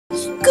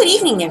Good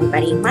evening,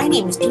 everybody. My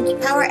name is Pinky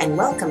Power, and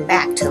welcome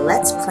back to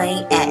Let's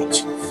Play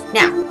Edge.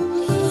 Now,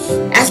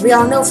 as we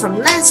all know from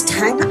last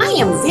time, I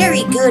am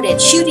very good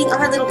at shooting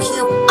our little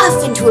cube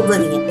off into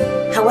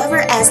oblivion.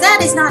 However, as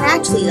that is not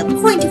actually the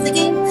point of the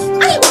game,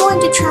 I am going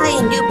to try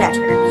and do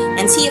better,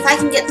 and see if I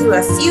can get through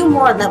a few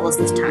more levels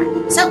this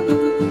time. So,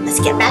 let's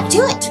get back to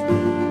it.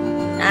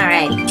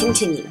 Alright,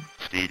 continue.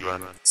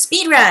 Speedrun.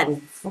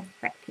 Speedrun! Oh,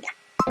 right, yeah.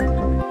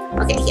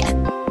 Okay, yeah.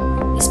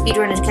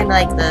 Speedrun is kind of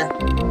like the...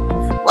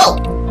 Whoa!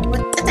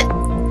 What the...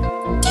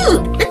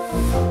 Dude!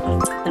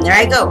 And there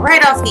I go,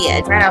 right off the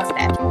edge, right off the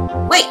edge.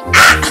 Wait!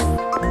 Ah!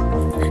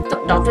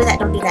 Don't do that,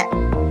 don't do that.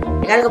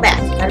 I gotta go back,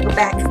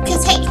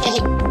 because, hey!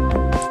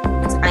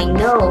 Because I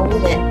know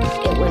that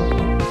it would...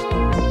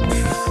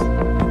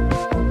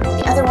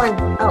 The other one...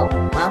 Oh,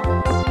 well...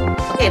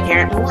 Okay,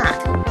 apparently not.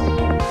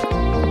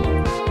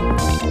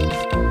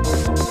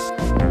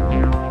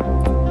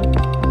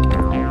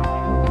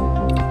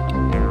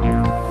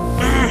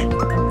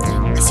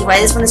 Why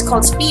this one is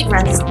called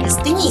Speedrun, these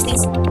thingies,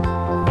 these...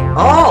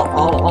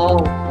 Oh.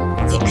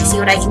 Okay, I see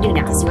what I can do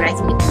now, I'm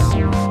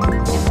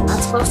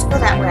not supposed to go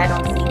that way, I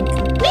don't think.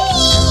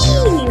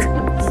 Whee!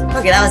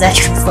 Okay, that was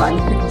actually fun.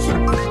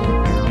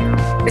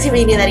 Let's see if we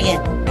can do that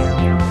again.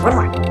 One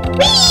more.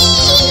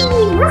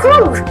 Whee!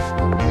 Woohoo!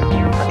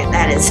 Okay,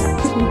 that is...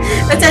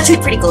 that's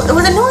actually pretty cool. It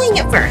was annoying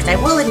at first, I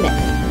will admit.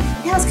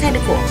 That was kind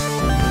of cool.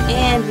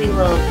 And we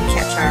will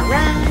catch our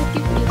ride.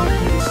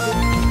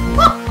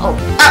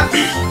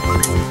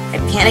 I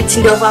panicked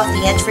and dove off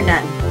the edge for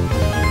nothing.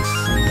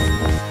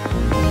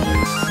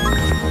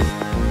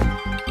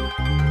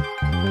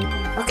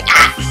 Okay,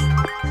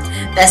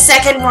 the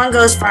second one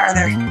goes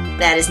farther.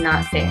 That is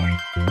not fair.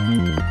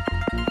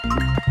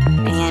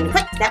 And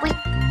quick, that way.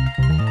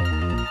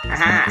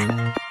 Aha.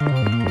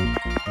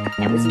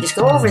 And we can just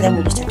go over them,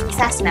 we just have to be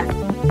fast enough.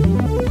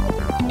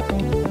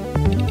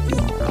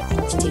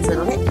 Just takes a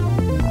little bit.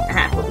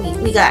 Aha, but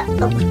we got...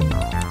 Oh.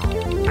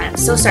 I'm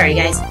so sorry,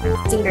 guys.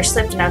 Finger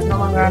slipped and I was no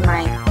longer on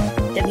my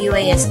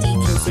WASD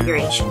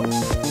configuration.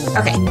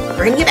 Okay,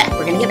 we're gonna get back.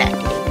 There we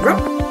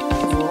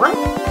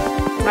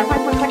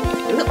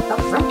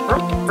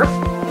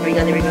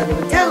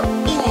go.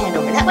 And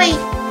over that way.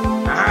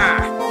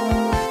 Ah.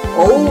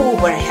 Oh,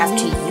 but I have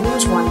to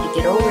use one to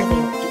get over there.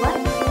 Do I?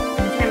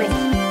 Can I make it?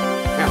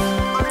 No.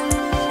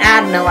 I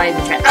don't know why I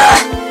even tried.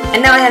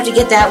 And now I have to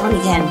get that one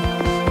again.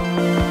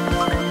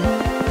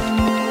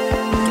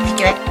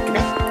 Get back.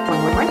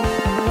 One.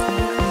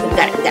 We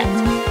got it.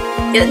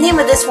 The name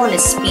of this one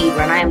is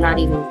Speedrun. I am not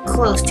even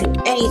close to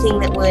anything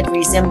that would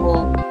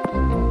resemble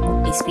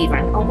a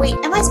speedrun. Oh wait,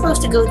 am I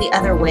supposed to go the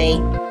other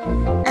way?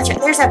 That's right,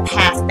 there's a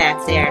path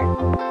back there.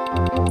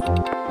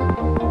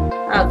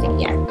 Okay,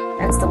 yeah,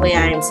 that's the way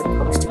I am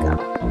supposed to go.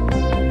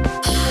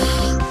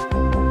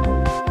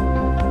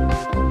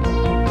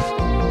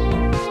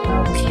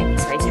 Okay,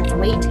 so I just have to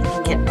wait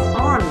and get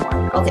on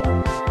one. Okay,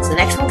 so the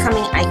next one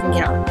coming, I can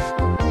get on.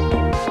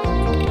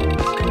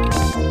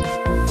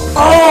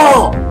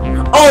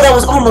 Oh, that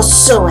was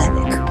almost so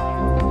epic.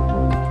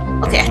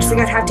 Okay, I have to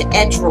figure out how to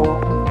edge roll.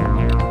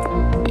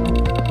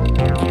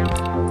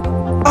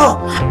 Oh,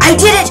 I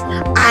did it!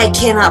 I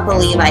cannot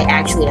believe I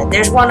actually did it.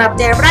 There's one up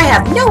there, but I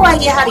have no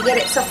idea how to get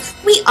it, so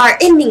we are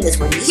ending this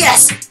one.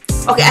 Yes!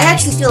 Okay, I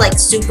actually feel like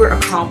super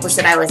accomplished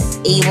that I was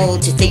able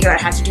to figure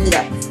out how to do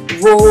the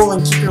roll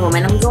and keep your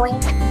momentum going.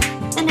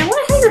 And I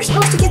wonder how you're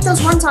supposed to get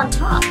those ones on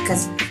top,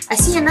 because I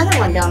see another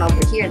one down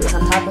over here that's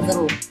on top of the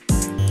little...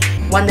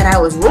 one that I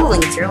was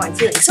rolling through. I'm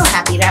feeling so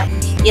happy about.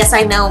 Yes,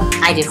 I know,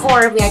 I did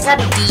horribly. I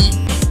got a D.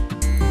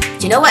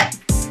 But you know what?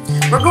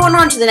 We're going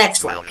on to the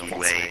next one.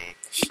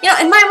 You know,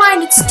 in my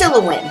mind, it's still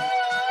a win.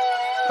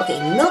 Okay,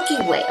 Milky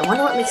Way. I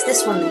wonder what makes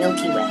this one the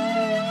Milky Way.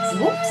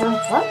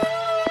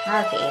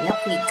 Okay, and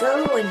up we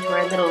go into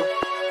our little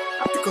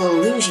optical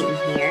illusion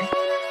here.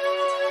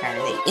 Are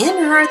they in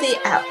or are they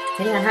out?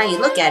 Depending on how you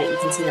look at it, you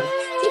can see them.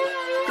 See?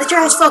 Let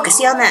your eyes focus.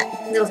 See on that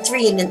little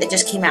 3 indent that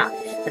just came out.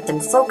 Let them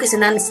focus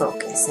and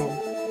unfocus, and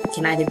it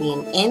can either be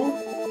an in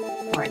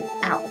or an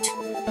out.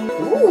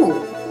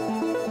 Ooh!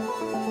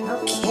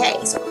 Okay,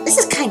 so this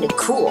is kind of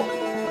cool.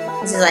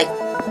 This is like,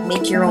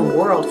 make your own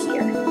world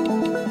here.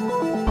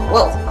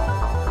 Whoa.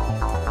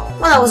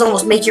 Well, that was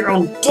almost make your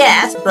own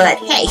death, but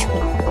hey. Okay,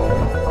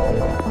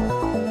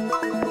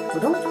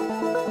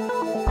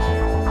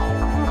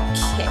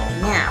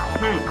 now,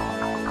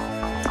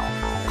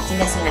 I think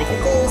I see how to get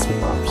this. We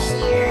go up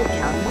here,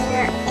 down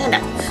there, and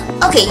up.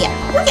 Okay, yeah,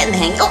 we're getting the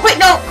hang. Oh, wait,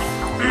 no!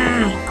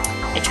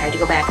 I tried to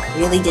go back,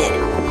 really did.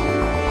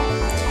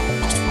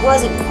 Just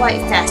wasn't quite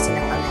fast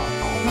enough on that.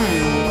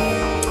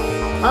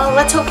 Well,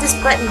 let's hope this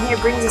button here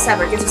brings us up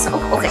or gives us...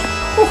 Oh, okay.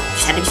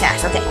 Just had to be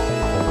fast, okay.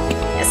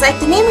 It's like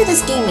the name of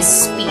this game is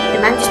Speed,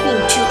 and I'm just being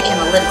too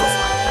analytical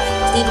for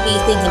it. Just need to be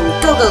thinking,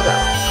 go.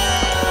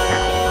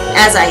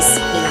 As I,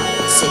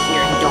 sit here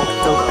and don't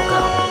go.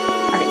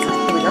 Okay, come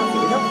on, here we go.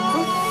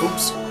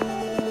 Oops.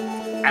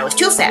 I was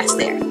too fast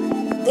there.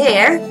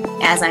 There,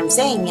 as I'm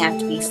saying you have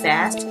to be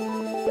fast.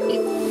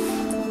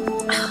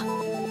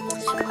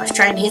 I was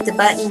trying to hit the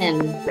button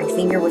and my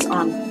finger was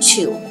on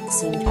two at the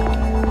same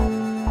time.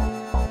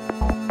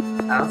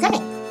 Okay.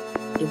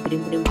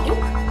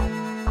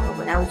 Oh,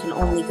 but now we can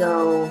only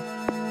go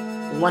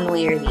one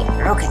way or the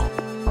other. Okay.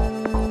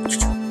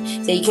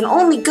 So you can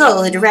only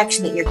go the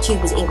direction that your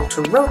cube is able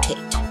to rotate.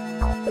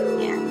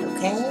 And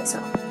okay, so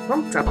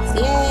drop off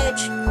the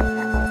edge.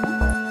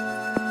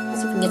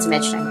 Let's see if we can get some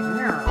edge time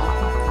here.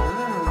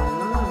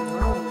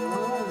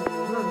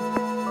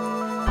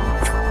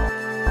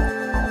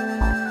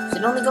 Is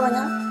it only going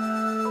up?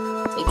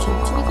 So you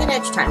can get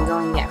edge time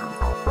going down.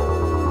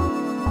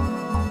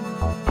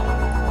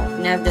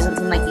 No, it doesn't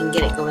seem like you can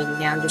get it going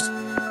down, just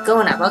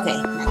going up. Okay,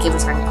 that gives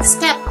us our next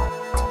step.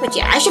 But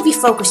yeah, I should be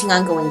focusing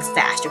on going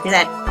faster, because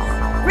that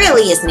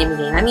really is the name of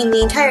the game. I mean,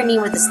 the entire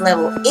name of this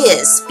level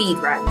is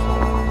Speedrun.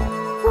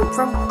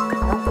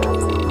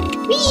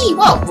 Whee!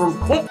 Whoa!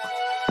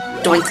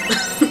 Doink.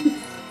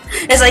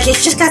 It's like it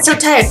just got so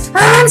tired. Oh,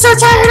 I'm so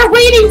tired of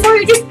waiting for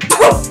you. Just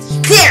poof!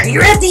 There,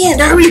 you're at the end.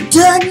 Are we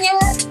done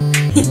yet?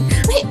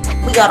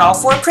 We got all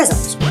 4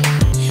 prisms.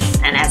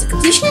 And as a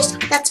completionist,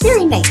 that's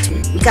very nice to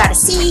me. We got a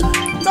C,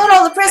 got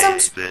all the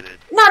prisms.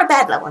 Not a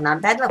bad level, not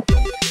a bad level.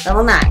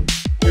 Level 9.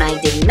 And I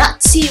did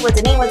not see what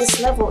the name of this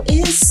level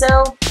is,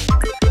 so...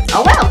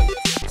 oh well.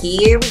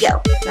 Here we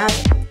go. Okay.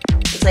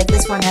 Looks like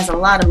this one has a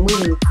lot of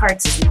moving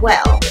parts as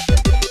well.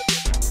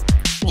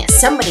 Yeah,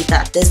 somebody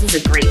thought this was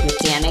a great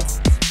mechanic.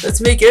 Let's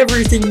make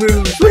everything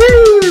move.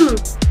 Woohoo!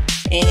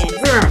 And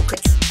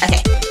quick.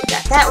 Okay,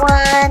 got that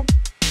one.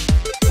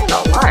 There's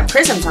a lot of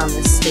prisms on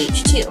this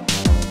stage too.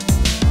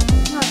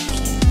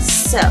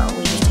 So,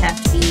 we just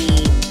have to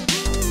be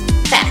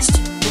fast.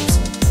 Oops.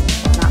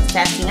 Not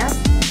fast enough.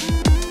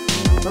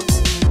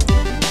 Oops.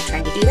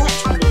 Trying to do that.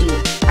 Trying to do...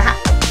 aha!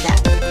 That.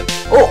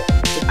 Oh!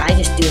 Did I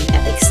just do an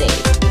epic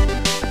save?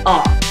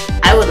 Oh,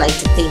 I would like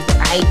to think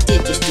that I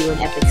did just do an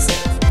epic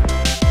save.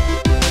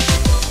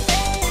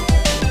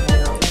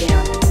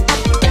 Down.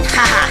 Up and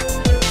haha!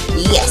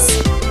 Yes!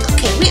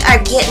 Okay, we are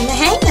getting the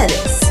hang of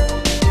this.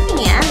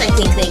 Yeah, I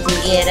think they can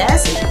get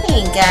us. They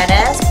ain't got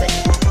us, but...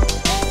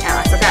 now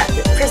I forgot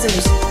that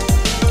prisms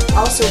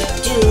also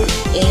do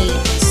a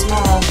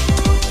small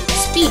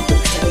speed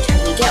boost every time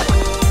you get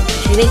one.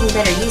 Should be making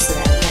better use of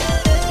that.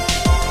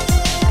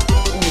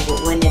 Ooh,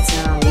 but when it's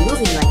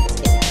moving like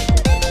this,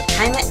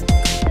 time it.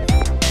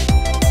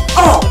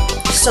 Oh,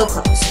 so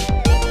close.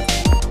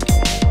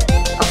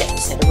 Okay,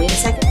 just had to wait a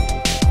second.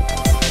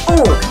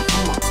 Oh,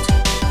 almost.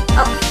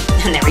 Oh,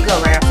 and there we go,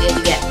 right off the edge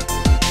again.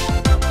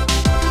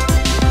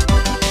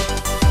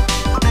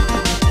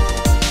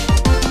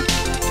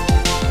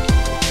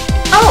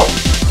 Oh!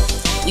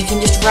 You can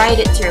just ride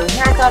it through.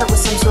 Here I thought it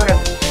was some sort of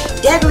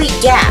deadly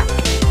gap.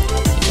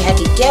 You had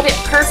to get it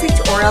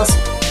perfect or else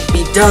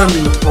be done.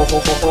 Ho ho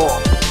ho ho.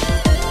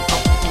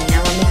 Oh, and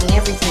now we're making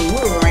everything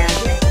move around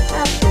here.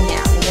 Up and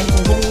down. Is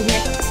anything hidden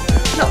here?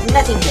 No,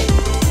 nothing hidden.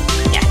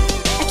 Yeah.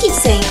 I keep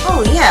saying,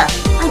 oh yeah,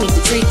 I need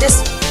to treat this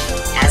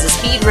as a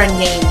speedrun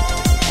game.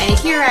 And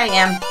here I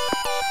am,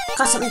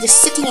 constantly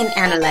just sitting and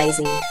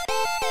analyzing.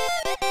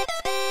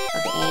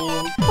 Okay,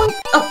 and...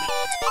 oh,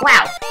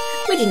 wow.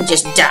 We didn't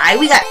just die,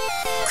 we got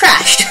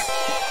crashed.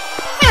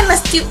 And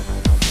let's do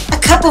a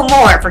couple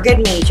more for good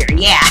measure,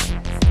 yeah.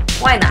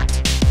 Why not?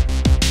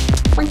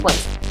 Boink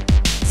boink.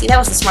 See, that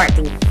was the smart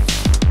thing.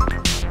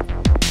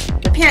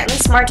 But apparently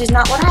smart is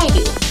not what I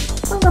do.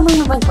 Boink boink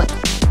boink boink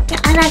boink. Yeah,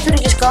 and I could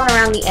have just gone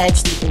around the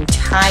edge the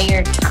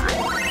entire time.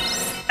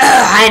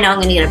 I know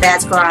I'm gonna get a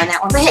bad score on that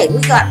one, but hey, we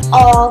got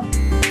all,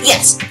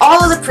 yes,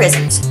 all of the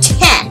prisms.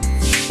 10.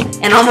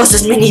 And almost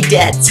as many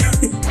deads.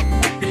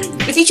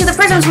 If each of the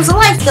prisms was a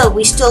life, though,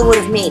 we still would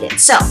have made it.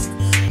 So,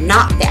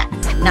 not bad.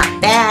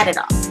 Not bad at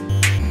all.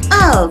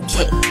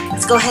 Okay,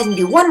 let's go ahead and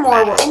do one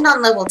more. We'll end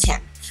on level 10.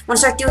 I'm going to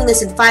start doing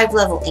this in 5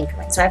 level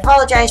increments. So I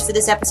apologize for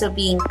this episode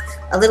being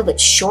a little bit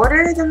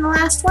shorter than the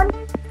last one.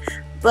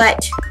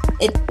 But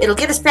it'll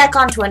get us back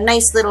onto a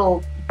nice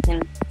little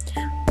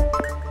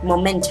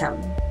momentum.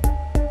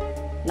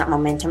 Not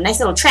momentum, nice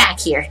little track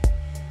here.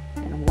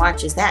 And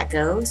watch as that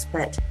goes.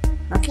 But,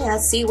 okay,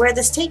 let's see where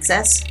this takes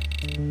us.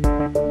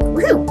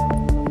 Woohoo!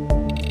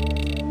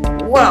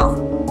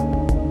 Whoa!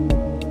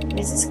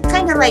 This is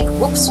kind of like,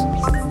 whoops.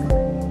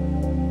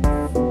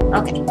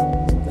 Okay,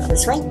 go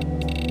this way.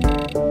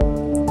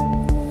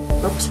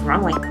 Oops,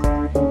 wrong way.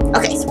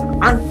 Okay, so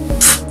on.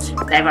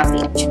 Dive off the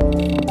edge.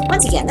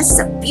 Once again, this is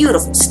a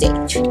beautiful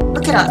stage.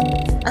 Look at all.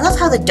 I love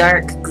how the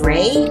dark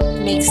gray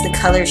makes the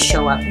colors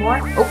show up more.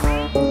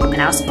 Oh,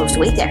 and I was supposed to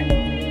wait there.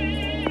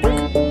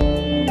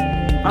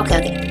 Okay,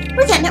 okay.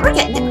 We're getting it, we're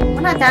getting it.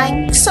 We're not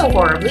dying so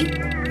horribly.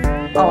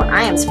 Oh, and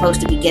I am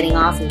supposed to be getting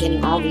off and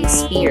getting all these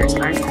spears,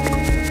 aren't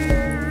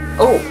I?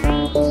 Oh,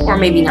 or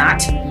maybe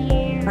not.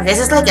 Okay, this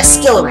is like a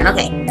skill run.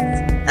 Okay,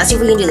 let's see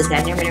if we can do this,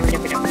 guys.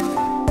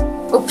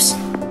 Oops.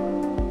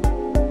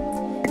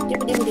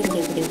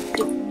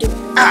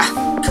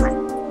 Ah, come on.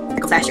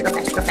 Go faster, go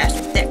faster, go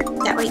faster. There,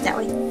 that way, that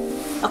way.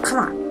 Oh, come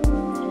on.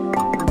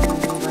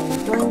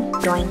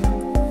 Doing.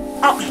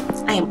 Oh,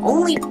 I am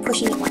only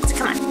pushing it once.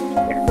 Come on.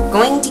 We're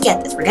going to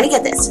get this. We're going to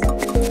get this.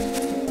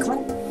 Come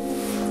on.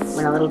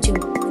 Went a little too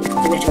Do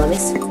we have to go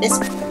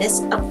this,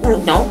 up?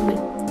 No.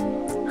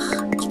 I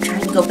keep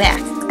trying to go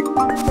back.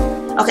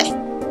 Okay.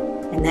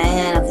 And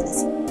then, okay, let's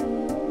see.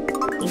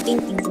 Ding,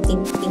 ding, ding,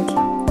 ding, ding, ding.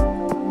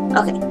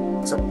 Okay,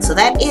 so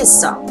that is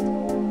solid.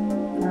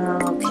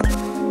 Okay.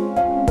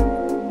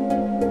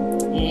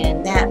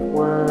 And that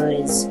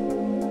was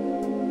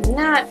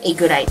not a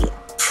good idea.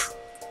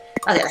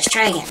 Okay, let's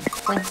try again.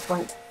 Boink,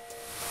 boink.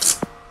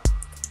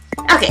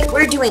 Okay,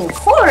 we're doing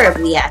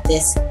horribly at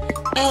this.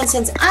 And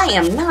since I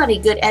am not a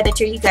good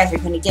editor, you guys are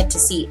going to get to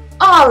see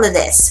all of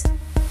this.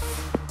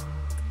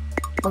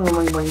 Boing,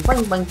 boing, boing,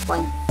 boing, boing,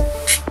 boing.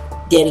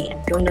 Dead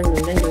again. Doing, doing,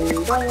 doing,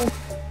 doing, doing.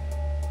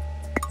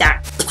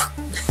 Darn.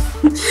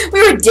 We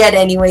were dead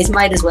anyways,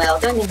 might as well.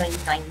 Doing, doing, doing,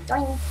 doing,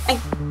 doing.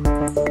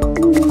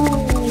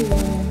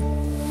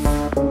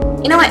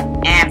 You know what?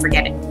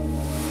 Forget it.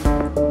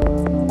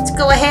 Let's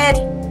go ahead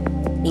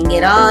and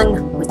get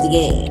on with the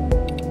game.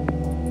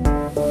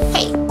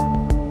 Hey,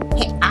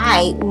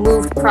 I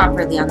moved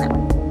properly on that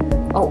one.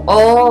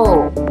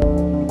 Oh.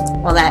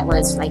 Well, that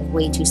was like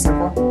way too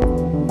simple.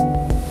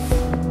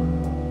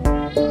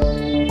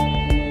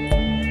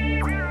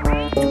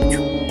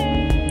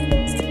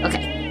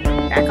 Okay,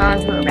 back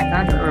onto it,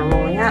 we're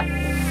rolling up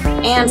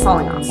and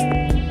falling off.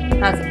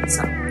 Okay,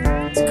 so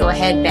let's go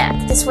ahead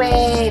back this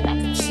way,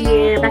 back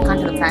here, back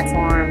onto the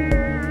platform.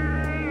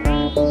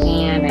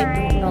 And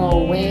I don't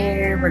know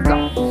where we're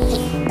going.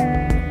 Hey.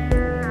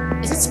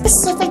 Is it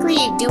specifically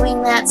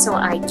doing that so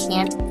I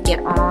can't get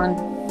on?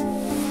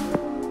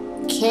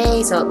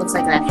 Okay, so it looks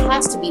like that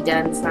has to be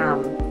done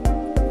from...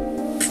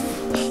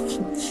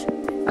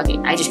 Okay,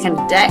 I just kind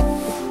of died.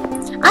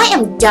 I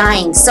am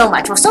dying so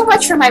much. Well, so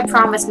much for my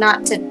promise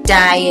not to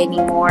die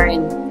anymore,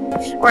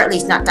 or at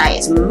least not die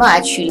as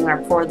much, shooting our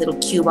poor little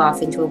cube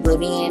off into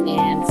oblivion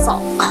and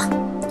fall.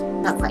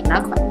 Not quite,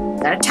 not quite.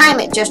 Gotta time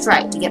it just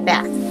right to get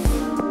back.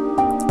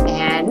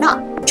 And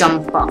not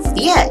jump off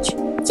the edge.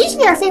 Seems to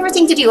be our favorite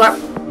thing to do. Our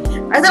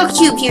little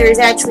cube here is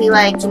actually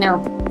like, you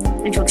know,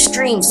 into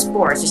extreme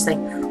sports. Just like,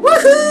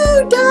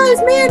 woohoo!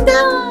 Dive, man,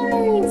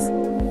 dive!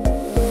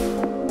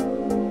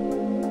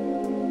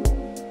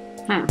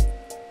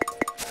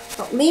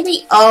 Well,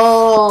 maybe,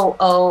 oh.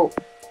 Well,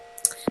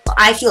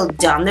 I feel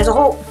dumb. There's a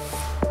whole,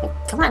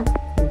 come on,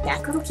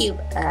 back little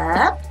cube,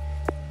 up.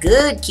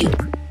 Good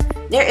cube.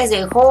 There is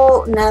a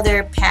whole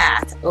nother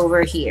path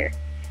over here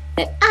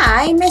that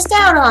I missed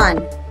out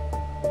on.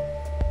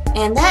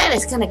 And that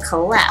is going to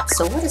collapse.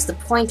 So what is the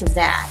point of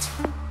that?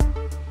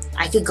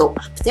 I could go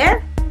up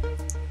there.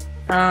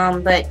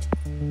 But...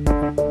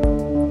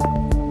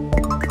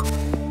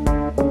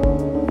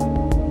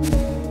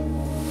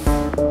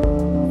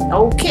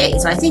 Okay,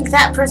 so I think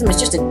that prism is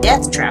just a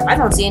death trap. I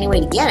don't see any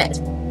way to get it.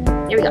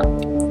 Here we go.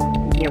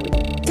 Here we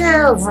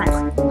go.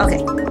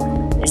 Okay,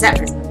 there's that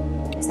prism.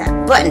 There's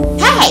that button.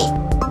 Hey!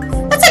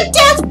 That's a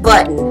death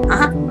button!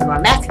 We're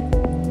going back.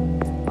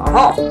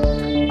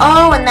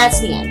 Oh, and that's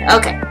the end.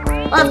 Okay.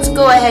 Let's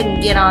go ahead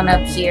and get on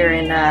up here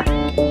and,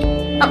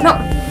 oh, no.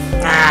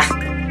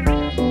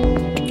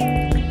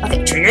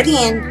 Okay, trigger the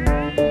end.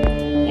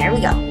 There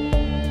we go.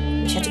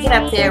 We just have to get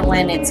up there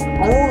when it's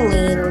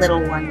only the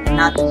little one and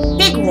not the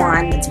big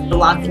one that's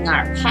blocking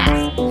our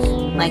path.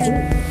 Like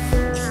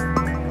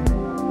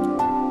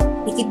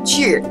a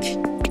jerk.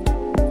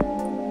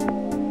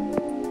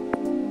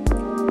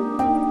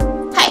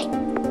 Hey,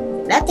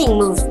 that thing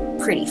moves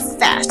pretty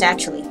fast,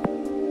 actually.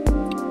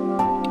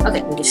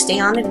 Okay, we just stay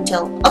on it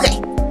until... Okay.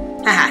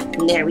 Haha,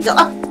 and there we go.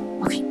 Oh,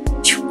 okay.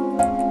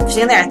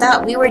 Stay there. I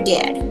thought we were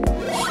dead.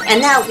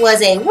 And that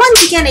was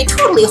once again, a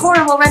totally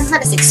horrible run.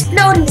 Let us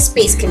explode into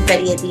space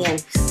confetti at the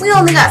end. We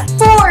only got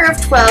 4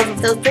 of 12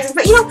 of those prisms.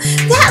 But you know,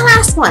 that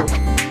last one,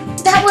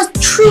 that was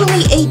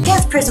truly a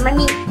death prism. I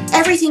mean,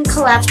 everything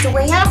collapsed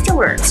away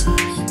afterwards.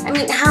 I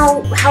mean,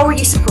 how are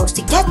you supposed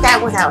to get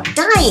that without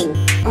dying?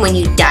 And when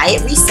you die,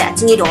 it resets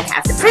and you don't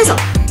have the prism.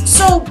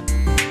 So...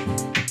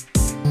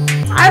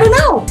 I don't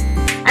know.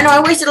 I know I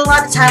wasted a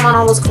lot of time on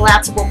all those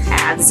collapsible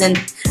paths, and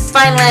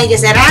finally I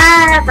just said,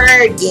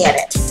 forget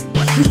it.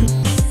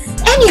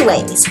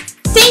 Anyways,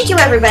 thank you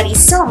everybody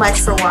so much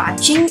for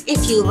watching.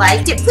 If you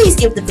liked it, please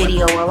give the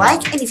video a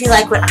like, and if you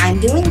like what I'm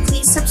doing,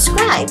 please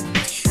subscribe.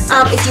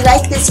 If you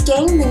like this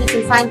game, then you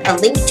can find a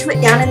link to it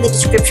down in the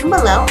description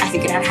below. I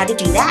figured out how to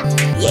do that.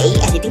 Yay,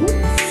 editing.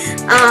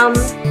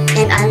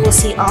 And I will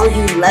see all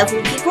you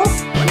lovely people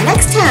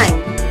next time.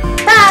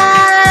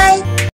 Bye!